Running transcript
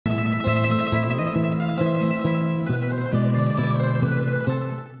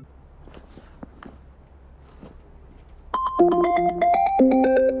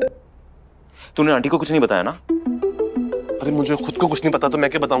तूने आंटी को कुछ नहीं बताया ना? अरे मुझे खुद को कुछ नहीं पता तो मैं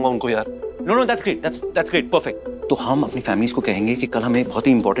क्या बताऊंगा उनको यार। No no that's great, that's great, perfect. तो हम अपनी फैमिलीज को कहेंगे कि कल हमें बहुत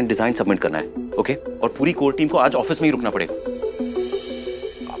ही इंपॉर्टेंट डिजाइन सबमिट करना है, ओके? और पूरी कोर टीम को आज ऑफिस में ही रुकना पड़ेगा।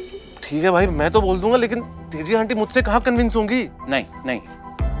 ठीक है भाई, मैं तो बोल दूंगा, लेकिन तेजी आंटी मुझसे कहाँ कन्विंस होंगी? नहीं नहीं,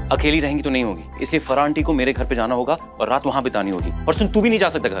 अकेली रहेंगी तो नहीं होगी, इसलिए फरा आंटी को मेरे घर पे जाना होगा और रात वहां बितानी होगी। और सुन, तू भी नहीं जा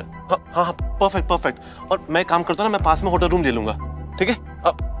सकता घर। हाँ, परफेक्ट परफेक्ट। और मैं काम करता हूँ ना, मैं पास में होटल रूम ले लूंगा, ठीक है?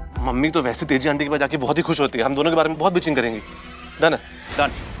 मम्मी तो वैसे तेजी आंटी के पास जाके बहुत ही खुश होती है, हम दोनों के बारे में बहुत बिचिंग करेंगे। डन है?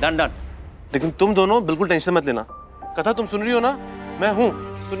 Done done done. लेकिन तुम दोनों बिल्कुल टेंशन मत लेना। कथा, तुम सुन रही हो ना? मैं हूँ,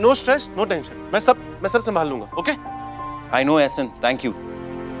 तो नो स्ट्रेस नो टेंशन, मैं सब संभाल लूंगा, okay? I know Ehsan, thank you.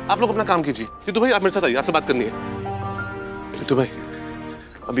 आप लोग अपना काम कीजिए। टीटू भाई आप मेरे साथ आइए, आपसे बात करनी है। टीटू भाई,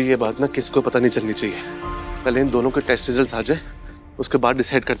 अभी ये बात ना किसी को पता नहीं चलनी चाहिए। पहले इन दोनों के टेस्ट रिजल्ट्स आ जाए, उसके बाद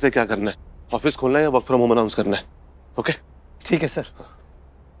डिसाइड करते हैं क्या करना है, ऑफिस खोलना है या वर्क फ्रॉम होम अनाउंस करना है, ओके? ठीक है sir.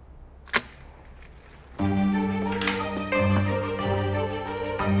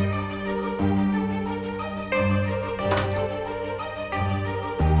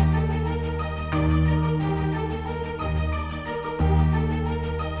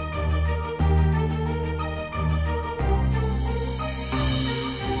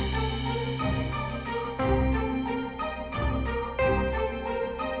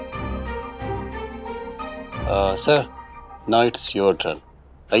 Sir, now it's your turn.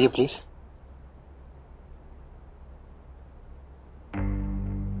 आइए please.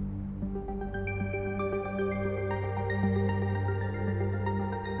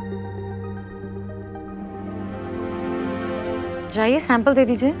 जाइए, सैंपल दे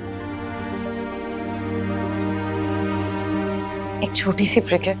दीजिए। एक छोटी सी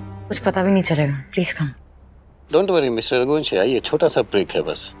ब्रेक है, कुछ पता भी नहीं चलेगा। Please come. Don't worry, Mr. Raghuvanshi, आइए, छोटा सा ब्रेक है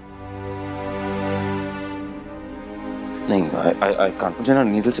बस। नहीं, आई कांट। मुझे ना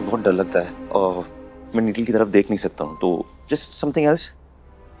नीडल से बहुत डर लगता है और मैं नीडल की तरफ देख नहीं सकता हूँ, तो जस्ट समथिंग एल्स।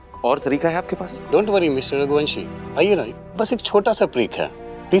 और तरीका है आपके पास? डोंट वरी मिस्टर रघुवंशी, आइए ना, बस एक छोटा सा ब्रेक है,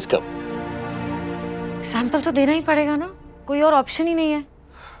 प्लीज कम। सैंपल तो देना ही पड़ेगा ना, कोई और ऑप्शन ही नहीं है।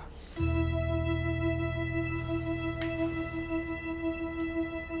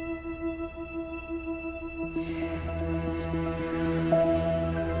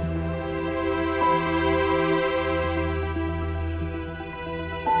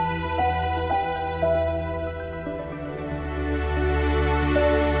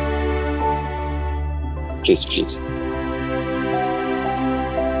 Please please.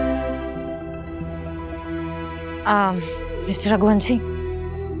 मिस्टर रघुवंशी,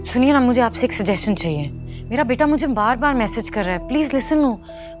 सुनिए ना, मुझे आपसे एक सजेशन चाहिए। मेरा बेटा मुझे बार बार मैसेज कर रहा है, प्लीज लिसन नो।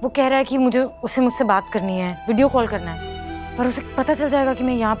 वो कह रहा है कि मुझसे बात करनी है, वीडियो कॉल करना है, पर उसे पता चल जाएगा कि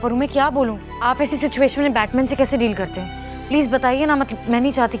मैं यहाँ पर हूँ। मैं क्या बोलूँ? आप ऐसी सिचुएशन में बैटमैन से कैसे डील करते हैं? प्लीज बताइए ना, मतलब मैं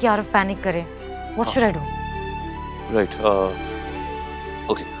नहीं चाहती कि आरव पैनिक करे। What should I do? Right,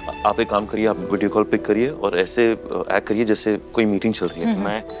 okay, आप एक काम करिए, आप वीडियो कॉल पिक करिए और ऐसे एक्ट करिए जैसे कोई मीटिंग चल रही है।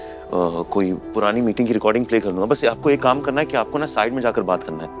 मैं कोई पुरानी मीटिंग की रिकॉर्डिंग प्ले कर लूंगा। बस आपको एक काम करना है कि आपको ना साइड में जाकर बात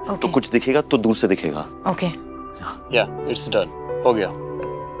करना है। Okay. तो कुछ दिखेगा तो दूर से दिखेगा। ओके, या इट्स डन, हो गया।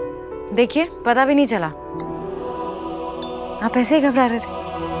 देखिए, पता भी नहीं चला। आप ऐसे ही घबरा रहे थे।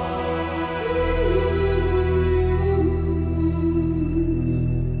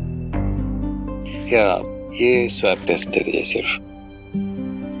 क्या ये स्वैब टेस्ट दे दीजिए सिर्फ।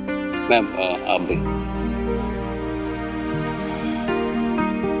 मैम आप भी।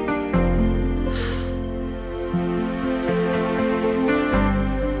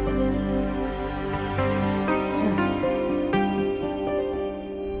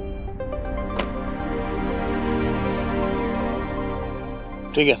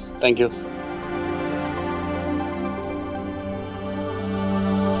 ठीक है, थैंक यू।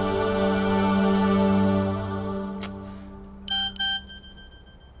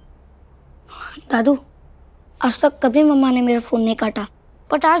 दादू, आज तक कभी मम्मा ने मेरा फोन नहीं काटा,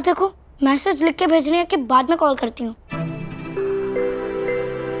 बट आज देखो मैसेज लिख के भेजने है कि बाद में कॉल करती हूँ।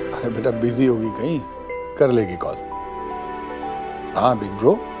 अरे बेटा बिजी होगी कहीं, कर लेगी कॉल। हाँ बिग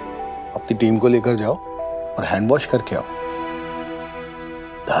ब्रो, अपनी टीम को लेकर जाओ और हैंड वॉश करके आओ।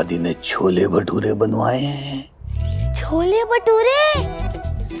 दादी ने छोले भटूरे बनवाए हैं। छोले भटूरे?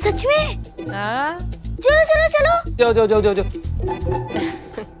 सच में? चलो चलो चलो। जाओ जाओ जाओ जाओ जाओ।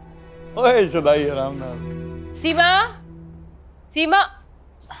 ओए सदाई आराम नाल। सीमा, सीमा,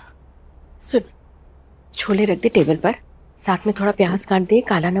 सुन, छोले रख दे टेबल पर, साथ में थोड़ा प्याज काट दे,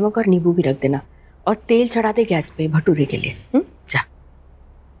 काला नमक और नींबू भी रख देना, और तेल चढ़ा दे गैस पे भटूरे के लिए। जा।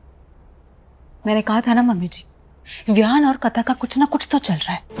 मैंने कहा था ना मम्मी जी, वियान और कथा का कुछ ना कुछ तो चल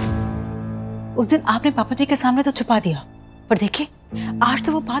रहा है। उस दिन आपने पापा जी के सामने तो छुपा दिया, पर देखिए आज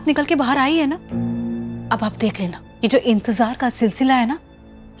तो वो बात निकल के बाहर आई है ना, अब आप देख लेना, ये जो इंतजार का सिलसिला है ना,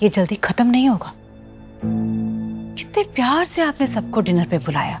 ये जल्दी खत्म नहीं होगा। कितने प्यार से आपने सबको डिनर पे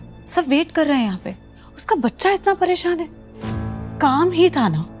बुलाया, सब वेट कर रहे हैं यहाँ पे। उसका बच्चा इतना परेशान है, काम ही था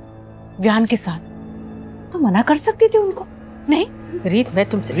ना व्यान के साथ, तो मना कर सकती थी उनको। नहीं रीत, मैं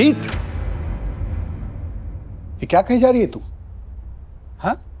तुमसे। रीत, ये क्या कही जा रही है तू?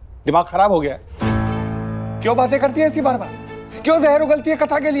 हाँ, दिमाग खराब हो गया है? क्यों बातें करती है ऐसी बार बार? क्यों जहर उगलती है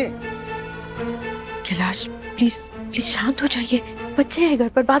कथा के लिए? कैलाश प्लीज प्लीज शांत हो जाइए, बच्चे हैं घर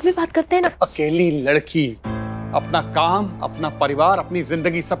पर, बाद में बात करते हैं ना। अकेली लड़की अपना काम, अपना परिवार, अपनी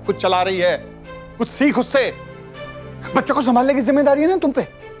जिंदगी सब कुछ चला रही है, कुछ सीख उससे। बच्चों को संभालने की जिम्मेदारी है ना तुम पे,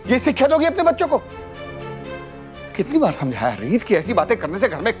 ये शिक्षा दोगी अपने बच्चों को? कितनी बार समझाया रीत कि ऐसी बातें करने से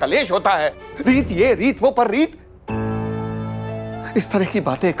घर में कलेश होता है। रीत ये, रीत वो, पर रीत इस तरह की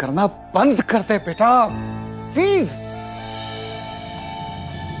बातें करना बंद कर दे बेटा, प्लीज।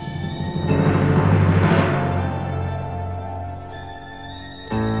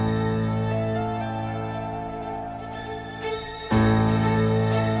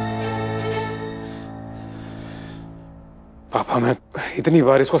 पापा, मैं इतनी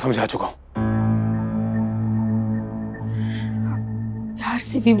बार इसको समझा चुका हूं। प्यार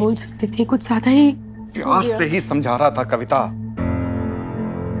से भी बोल सकते थे, कुछ ज्यादा ही प्यार से ही समझा रहा था कविता।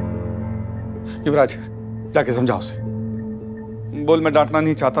 युवराज, जाके समझाओ उसे। बोल मैं डांटना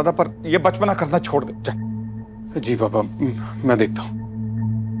नहीं चाहता था, पर ये बचपना करना छोड़ दे। जा। जी पापा, मैं देखता हूं।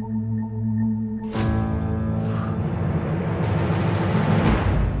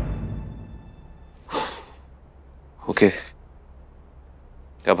 ओके,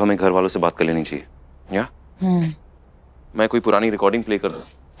 अब हमें घर वालों से बात कर लेनी चाहिए, या? मैं कोई पुरानी रिकॉर्डिंग प्ले कर दूं,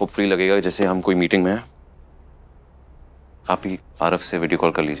 होप फ्री लगेगा, जैसे हम कोई मीटिंग में हैं। आप ही आरफ से वीडियो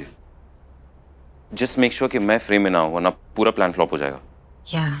कॉल कर लीजिए। जस्ट मेक श्योर कि मैं फ्रेम में ना हूं, वरना पूरा प्लान फ्लॉप हो जाएगा।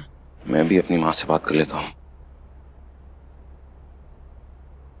 या मैं भी अपनी माँ से बात कर लेता हूँ।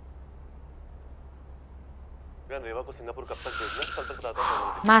 रेवा को सिंगापुर कब तक भेजना? कल तक बताता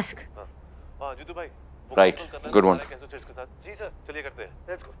हूं। मास्क। हाँ जीतू भाई, राइट, गुड वन। जी सर, चलिए करते हैं,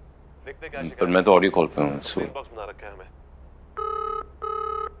 लेट्स गो। देखते हैं क्या। पर मैं तो ऑडियो कॉल पे हूँ, सो बॉक्स बना रखा है हमें।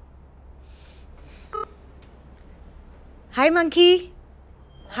 हाय मंकी,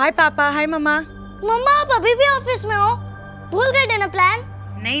 हाय पापा, हाय मम्मा। मम्मा आप अभी भी ऑफिस में हो? भूल गए डिनर प्लान?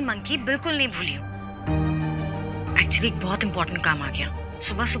 नहीं मंकी, बिल्कुल नहीं भूली हूँ। एक्चुअली एक बहुत इंपॉर्टेंट काम आ गया।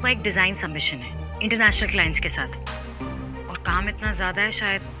 सुबह सुबह एक डिजाइन सबमिशन है इंटरनेशनल क्लाइंट्स के साथ, और काम इतना ज्यादा है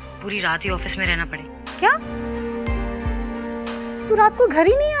शायद पूरी रात ही ऑफिस में रहना पड़े। क्या तू रात को घर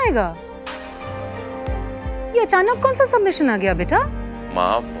ही नहीं आएगा? ये अचानक कौन सा सबमिशन आ गया बेटा?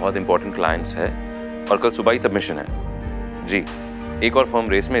 माँ, बहुत इंपॉर्टेंट क्लाइंट्स है और कल सुबह ही सबमिशन है जी। एक और फर्म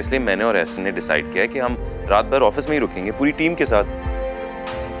रेस में, इसलिए मैंने और एसन ने डिसाइड किया है कि हम रात भर ऑफिस में ही रुकेंगे पूरी टीम के साथ।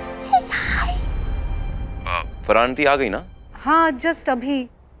 फरहान आंटी आ गई ना? हाँ, जस्ट अभी।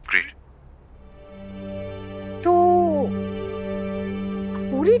 ग्रेट। तो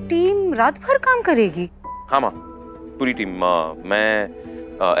पूरी टीम रात भर काम करेगी? हाँ माँ, पूरी टीम। मैं,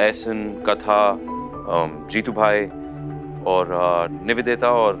 एसन, कथा, जीतू भाई और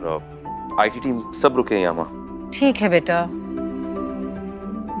निवेदिता और आईटी टीम सब रुके हैं यहाँ माँ। ठीक है बेटा,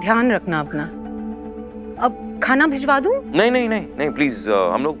 ध्यान रखना अपना। अब खाना भिजवा दूं? नहीं नहीं नहीं नहीं, प्लीज,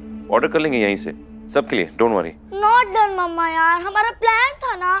 हम लोग ऑर्डर कर लेंगे यहीं से सबके लिए, डोंट वरी। नॉट डन मम्मा, यार हमारा प्लान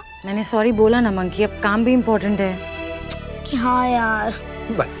था ना। मैंने सॉरी बोला ना मंकी, अब काम भी इम्पोर्टेंट है। कि हाँ यार।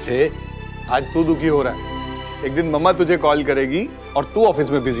 बच्चे, आज तू दुखी हो रहा है, एक दिन मम्मा तुझे कॉल करेगी और तू ऑफिस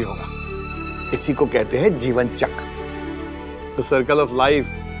में बिजी होगा। इसी को कहते हैं जीवन चक्र, द सर्कल ऑफ लाइफ।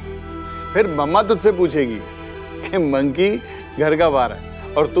 फिर मम्मा तुझसे पूछेगी कि मंकी घर का बाहर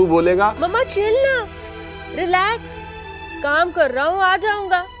है, और तू बोलेगा मम्मा चिल ना, रिलैक्स, काम कर रहा हूँ, आ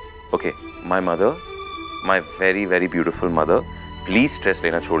जाऊंगा। Okay, my mother, my very very beautiful mother, please stress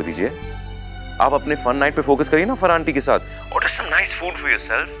लेना छोड़ दीजिए। आप अपने फन नाइट पे फोकस करिए ना फरहान आंटी के साथ। Order some nice food for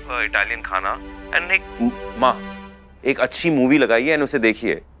yourself, Italian खाना, एंड एक माँ एक अच्छी मूवी लगाइए एंड उसे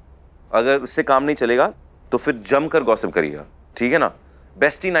देखिए। अगर उससे काम नहीं चलेगा तो फिर जमकर गॉसिप करिएगा, ठीक है ना?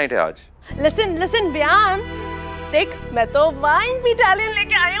 बेस्टी नाइट है आज। लिसन लिसन व्यान, देख मैं तो वाइन भी इटालियन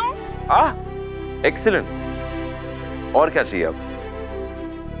लेके आई हूँ। एक्सीलेंट। और क्या चाहिए अब?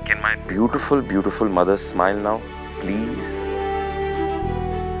 Can my beautiful beautiful mother smile now, please?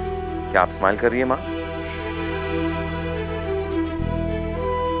 क्या आप स्माइल कर रही है माँ?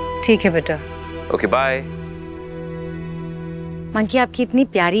 ठीक है बेटा। Okay bye. मंकी, आपकी इतनी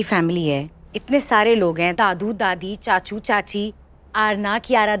प्यारी फैमिली है, इतने सारे लोग हैं, दादू दादी, चाचू चाची, आरना,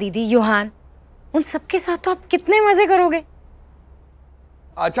 कियारा दीदी, यूहान, उन सबके साथ तो आप कितने मजे करोगे।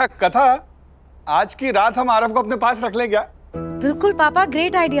 अच्छा कथा, आज की रात हम आरफ को अपने पास रख ले क्या? बिल्कुल पापा,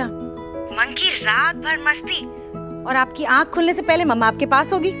 ग्रेट आइडिया। मंकी रात भर मस्ती और आपकी आंख खुलने से पहले मम्मा आपके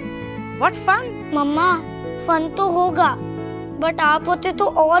पास होगी। What fun. मम्मा फन तो होगा, बट आप होते तो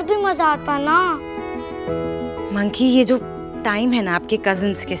और भी मजा आता ना। मंकी, ये जो टाइम है ना आपके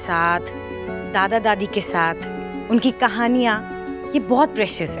कजिन्स के साथ, दादा दादी के साथ, उनकी कहानियां, ये बहुत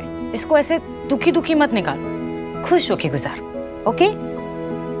प्रेशियस है। इसको ऐसे दुखी दुखी मत निकालो, खुश होके गुजारो। ओके?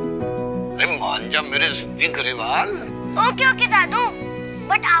 अरे मान जा मेरे जिद्दी Grewal. Okay okay Dadu,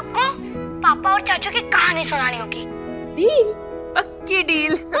 but आपको पापा और चाचू की कहानी सुनानी होगी। डील? पक्की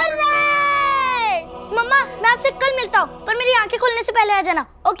डील। मम्मा मैं आपसे कल मिलता हूँ, पर मेरी आंखें खुलने से पहले आ जाना।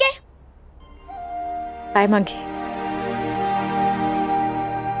 Okay? Bye monkey.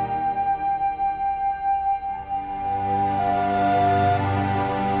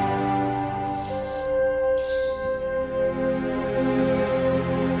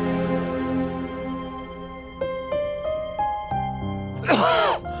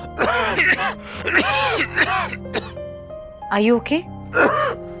 Are you okay?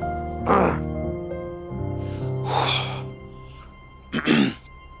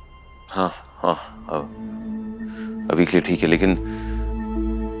 हाँ, अभी के लिए ठीक है, लेकिन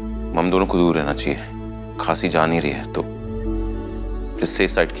हम दोनों को दूर रहना चाहिए। खांसी जा नहीं रही है तो इस सेफ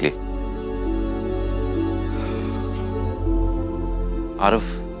साइड के लिए।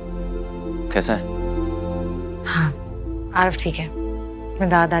 आरफ कैसा है? हाँ, आरफ ठीक है, मैं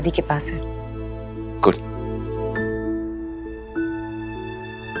दादा दादी के पास है। Good.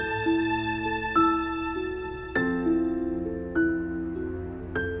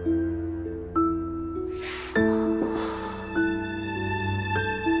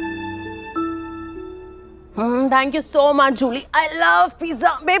 Thank you so much, Julie. I love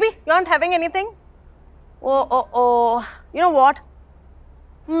pizza. Baby, you aren't having anything? Oh. You know what?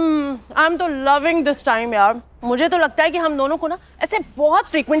 I'm तो loving this time यार। मुझे तो लगता है कि हम दोनों को ना ऐसे बहुत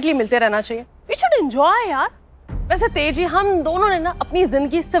frequently मिलते रहना चाहिए। We should enjoy यार। वैसे तेजी, हम दोनों ने ना अपनी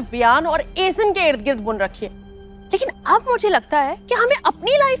जिंदगी सिर्फ वियान और एसन के इर्द गिर्द बुन रखी है, लेकिन अब मुझे लगता है कि हमें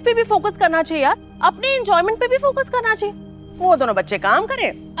अपनी लाइफ पे भी फोकस करना चाहिए यार, अपने एंजॉयमेंट पे भी फोकस करना चाहिए। वो दोनों बच्चे काम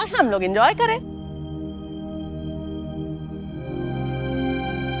करें और हम लोग एंजॉय करें।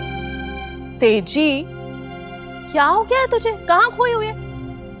 तेजी, क्या हो गया है तुझे? कहाँ खोई हुई है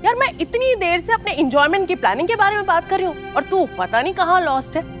यार? मैं इतनी देर से अपने एंजॉयमेंट की प्लानिंग के बारे में बात कर रही हूँ और तू पता नहीं कहाँ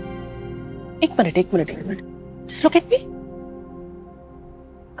लॉस्ट है। एक minute, just look at me.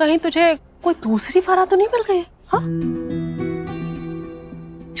 कहीं तुझे कोई दूसरी फरा तो नहीं मिल गई? हाँ?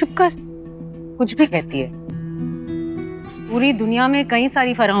 चुप कर, कुछ भी कहती है। इस पूरी दुनिया में कई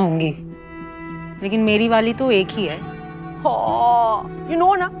सारी फरा होंगी, लेकिन मेरी वाली तो एक ही है। यू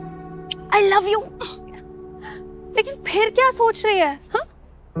नो ना, I love you। लेकिन फिर क्या सोच रही है? हाँ?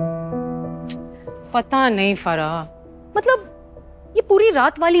 पता नहीं फरा, मतलब ये पूरी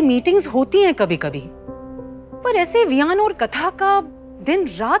रात वाली मीटिंग्स होती हैं कभी कभी, पर ऐसे वियान और कथा का दिन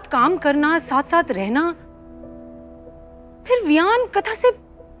रात काम करना, साथ साथ रहना, फिर वियान कथा से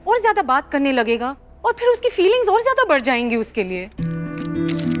और ज्यादा बात करने लगेगा और फिर उसकी फीलिंग्स और ज्यादा बढ़ जाएंगी उसके लिए।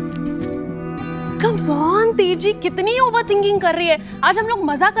 Come on, तेजी, कितनी ओवर थिंकिंग कर रही है? आज हम लोग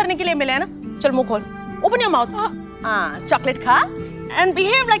मजा करने के लिए मिले हैं ना। चल मुंह खोल, ओपन योर माउथ, चॉकलेट खा and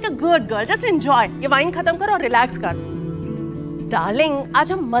behave like a good girl. Just enjoy. ये वाइन खत्म कर और रिलैक्स कर। डार्लिंग,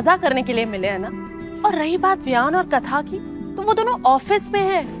 आज हम मजा करने के लिए मिले हैं ना। और रही बात वियान और कथा की, तो वो दोनों ऑफिस में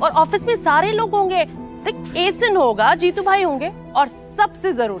हैं और ऑफिस में सारे लोग होंगे। देख, एसन होगा, जीतू भाई होंगे और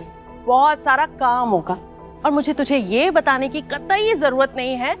सबसे जरूरी बहुत सारा काम होगा। और मुझे तुझे ये बताने की कतई जरूरत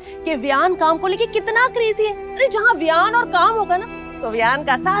नहीं है कि वियान काम को लेके कितना क्रेजी है। अरे जहाँ वियान और काम होगा ना, तो वियान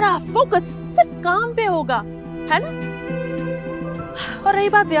का सारा फोकस सिर्फ काम पे होगा, है ना? और रही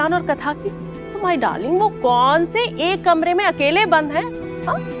बात वियान और कथा की, तो माय डार्लिंग, वो कौन से एक कमरे में अकेले बंद हैं?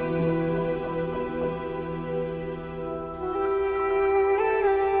 हाँ?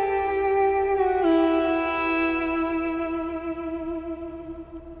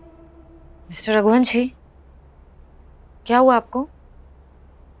 मिस्टर रघुवंशी, क्या हुआ आपको?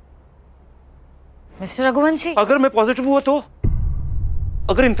 मिस्टर रघुवंशी, अगर मैं पॉजिटिव हुआ तो,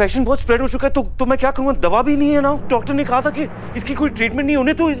 अगर इन्फेक्शन बहुत स्प्रेड हो चुका है तो मैं क्या करूंगा? दवा भी नहीं है ना, डॉक्टर ने कहा था कि इसकी कोई ट्रीटमेंट नहीं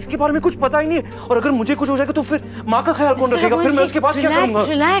होने, तो इसके बारे में कुछ पता ही नहीं है। और अगर मुझे कुछ हो जाएगा तो फिर माँ का ख्याल कौन रखेगा? फिर मैं उसके बाद क्या करूंगा?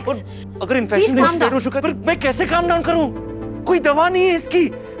 रिलैक्स। अगर इन्फेक्शन बहुत स्प्रेड हो चुका है, फिर मैं कैसे काम डाउन करूं? कोई दवा नहीं है इसकी।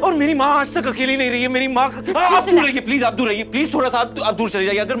 और मेरी माँ आज तक अकेली नहीं रही है। मेरी माँ, आप दूर रहिए प्लीज, आप दूर रहिए प्लीज, थोड़ा सा आप दूर चले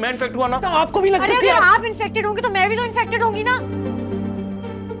जाइए। अगर मैं इन्फेक्ट हुआ ना तो आपको भी लग सकती है। अगर आप इन्फेक्टेड होंगे तो मैं भी तो इन्फेक्टेड होंगी ना।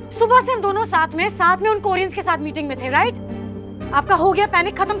 सुबह से हम दोनों साथ में उन कोरियंस के साथ मीटिंग में थे, राइट? आपका हो गया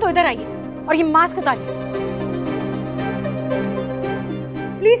पैनिक खत्म, तो इधर आइए और ये mask उतारिए।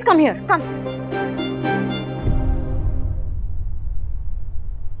 Please come here, come.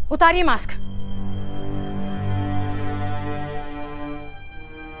 उतारिए mask.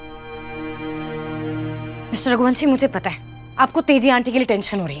 Mister Raghuvanshi, मुझे पता है आपको तेजी आंटी के लिए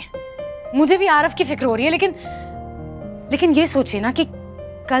टेंशन हो रही है, मुझे भी आरव की फिक्र हो रही है, लेकिन ये सोचिए ना कि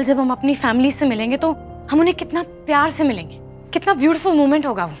कल जब हम अपनी फैमिली से मिलेंगे तो हम उन्हें कितना प्यार से मिलेंगे, कितना ब्यूटीफुल मोमेंट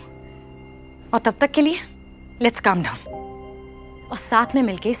होगा वो। और तब तक के लिए लेट्स काम डाउन और साथ में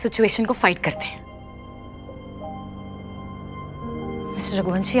मिलके इस सिचुएशन को फाइट करते हैं। Mister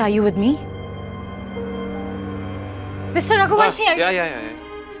Raghuvanshi, are you with me? Mister Raghuvanshi,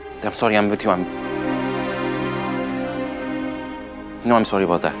 I'm sorry, I'm with you. No, I'm sorry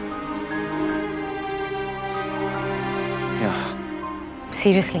about that. Yeah.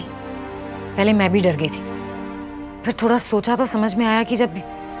 Seriously, पहले मैं भी डर गई थी, फिर थोड़ा सोचा तो समझ में आया कि जब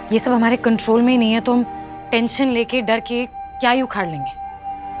ये सब हमारे कंट्रोल में ही नहीं है तो हम टेंशन लेके डर के क्या ही उखाड़ लेंगे।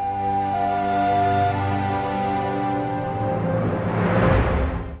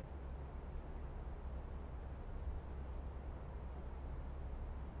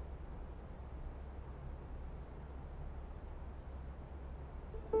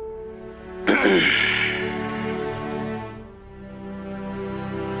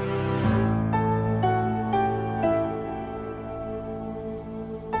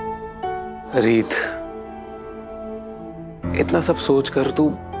 रीत, इतना सब सोच कर तू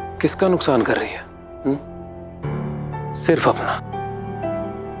किसका नुकसान कर रही है? सिर्फ अपना।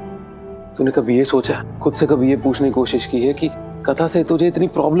 तूने कभी ये सोचा, खुद से कभी ये पूछने की कोशिश की है कि कथा से तुझे इतनी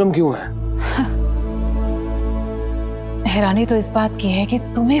प्रॉब्लम क्यों है? हैरानी तो इस बात की है कि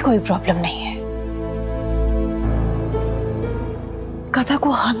तुम्हें कोई प्रॉब्लम नहीं है। कथा को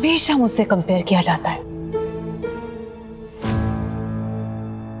हमेशा मुझसे कंपेयर किया जाता है,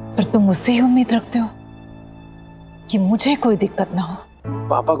 पर तुम मुझसे ही उम्मीद रखते हो कि मुझे कोई दिक्कत ना हो।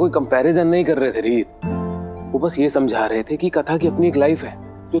 पापा कोई कंपैरिजन नहीं कर रहे थे रीत, वो बस ये समझा रहे थे कि कथा की अपनी एक लाइफ है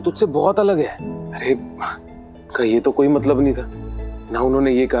जो तुझसे बहुत अलग है। अरे का ये तो कोई मतलब नहीं था ना,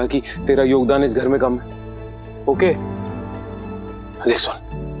 उन्होंने ये कहा कि तेरा योगदान इस घर में कम है। ओके देख,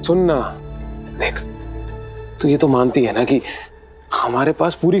 सुन ना, देख तो ये तो मानती है ना कि हमारे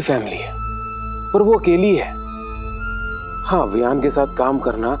पास पूरी फैमिली है, पर वो अकेली है। हाँ, वियान के साथ काम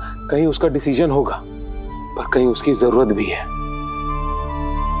करना कहीं उसका डिसीजन होगा, पर कहीं उसकी जरूरत भी है।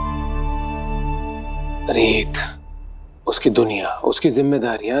 रीत, उसकी दुनिया, उसकी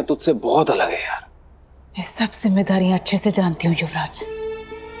जिम्मेदारियां तुझसे बहुत अलग है यार। मैं सब जिम्मेदारियां अच्छे से जानती हूँ युवराज।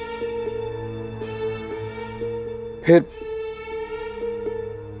 फिर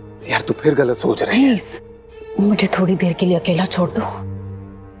यार तू फिर गलत सोच रही है। प्लीज मुझे थोड़ी देर के लिए अकेला छोड़ दो,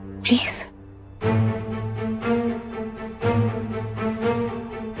 प्लीज।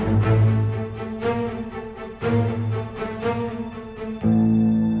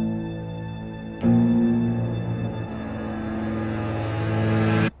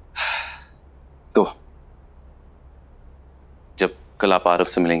 तो जब कल आप आरव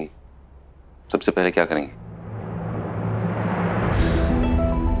से मिलेंगी, सबसे पहले क्या करेंगे?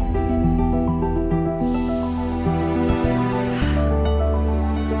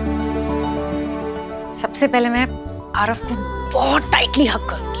 सबसे पहले मैं आरव को बहुत टाइटली हग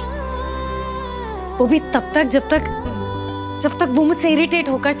करूंगी, वो भी तब तक जब तक वो मुझसे इरिटेट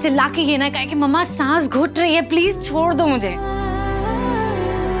होकर चिल्ला के ये ना कहे कि मम्मा सांस घुट रही है, प्लीज छोड़ दो मुझे।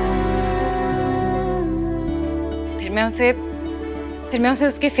 फिर मैं उसे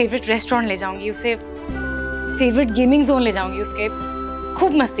उसके फेवरेट रेस्टोरेंट ले जाऊंगी, उसे फेवरेट गेमिंग जोन ले जाऊंगी, उसके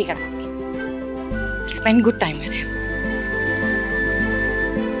खूब मस्ती करवाऊंगी, spend good time with him.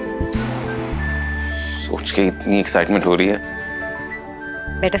 सोच के इतनी एक्साइटमेंट हो रही है।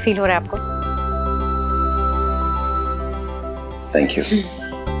 बेटर फील हो रहा है आपको? Thank you.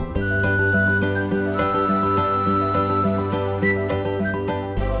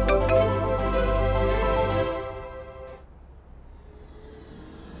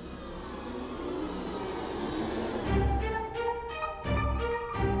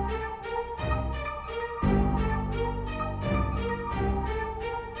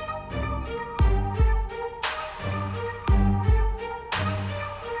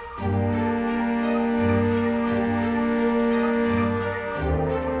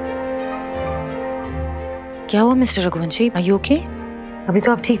 क्या हुआ mister Raghuvanshi? Are you okay? अभी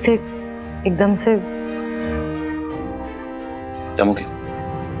तो आप ठीक थे, एकदम से। I'm okay.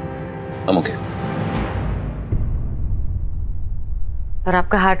 I'm okay. और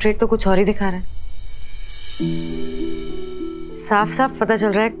आपका हार्ट रेट तो कुछ और ही दिखा रहा है। साफ साफ पता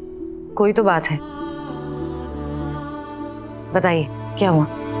चल रहा है कोई तो बात है। बताइए क्या हुआ?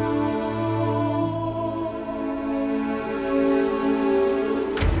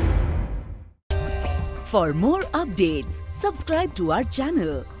 For more updates, subscribe to our channel,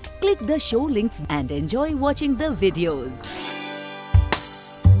 Click the show links and enjoy watching the videos.